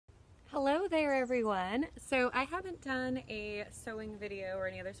Hello there everyone. So I haven't done a sewing video or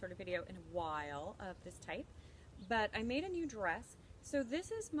any other sort of video in a while of this type, but I made a new dress. So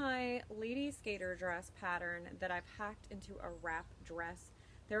this is my lady skater dress pattern that I've hacked into a wrap dress.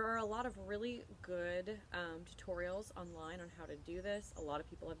 There are a lot of really good tutorials online on how to do this. A lot of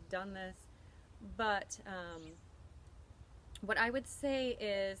people have done this, but what I would say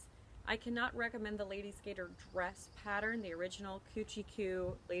is I cannot recommend the Lady Skater dress pattern, the original Coochie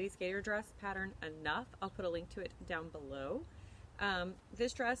Coo Lady Skater dress pattern enough. I'll put a link to it down below.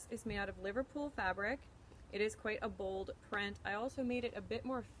 This dress is made out of Liverpool fabric. It is quite a bold print. I also made it a bit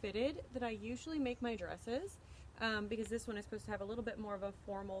more fitted than I usually make my dresses because this one is supposed to have a little bit more of a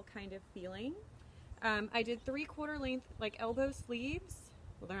formal kind of feeling. I did 3/4 length, like elbow sleeves.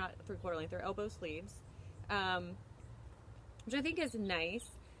 Well, they're not 3/4 length, they're elbow sleeves, which I think is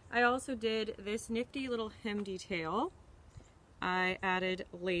nice. I also did this nifty little hem detail. I added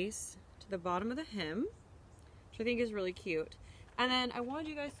lace to the bottom of the hem, which I think is really cute. And then I wanted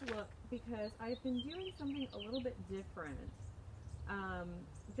you guys to look because I've been doing something a little bit different.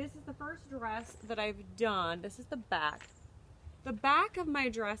 This is the first dress that I've done. This is the back. The back of my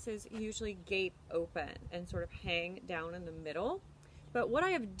dresses usually gape open and sort of hang down in the middle. But what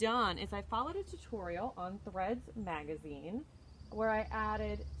I have done is I followed a tutorial on Threads magazine where I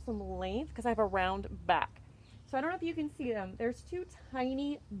added some length because I have a round back. So I don't know if you can see them. There's two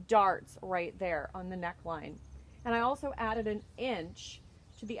tiny darts right there on the neckline. And I also added an inch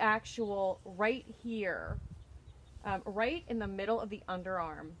to the actual right here, right in the middle of the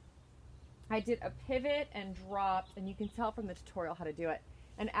underarm. I did a pivot and dropped, and you can tell from the tutorial how to do it,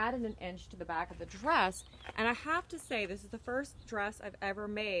 and added an inch to the back of the dress. And I have to say, this is the first dress I've ever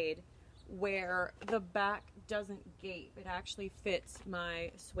made where the back doesn't gape. It actually fits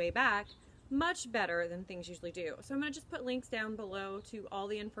my sway back much better than things usually do. So I'm going to just put links down below to all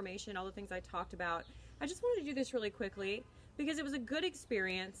the information, all the things I talked about. I just wanted to do this really quickly because it was a good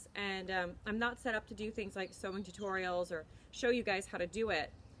experience, and I'm not set up to do things like sewing tutorials or show you guys how to do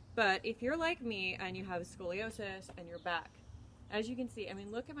it. But if you're like me and you have scoliosis and your back, as you can see, I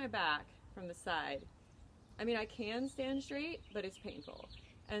mean, look at my back from the side. I mean, I can stand straight, but it's painful.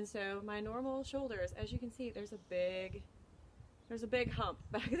 And so my normal shoulders, as you can see, there's a big hump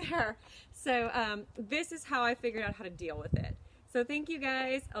back there. So this is how I figured out how to deal with it. So thank you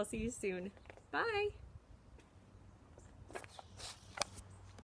guys. I'll see you soon. Bye.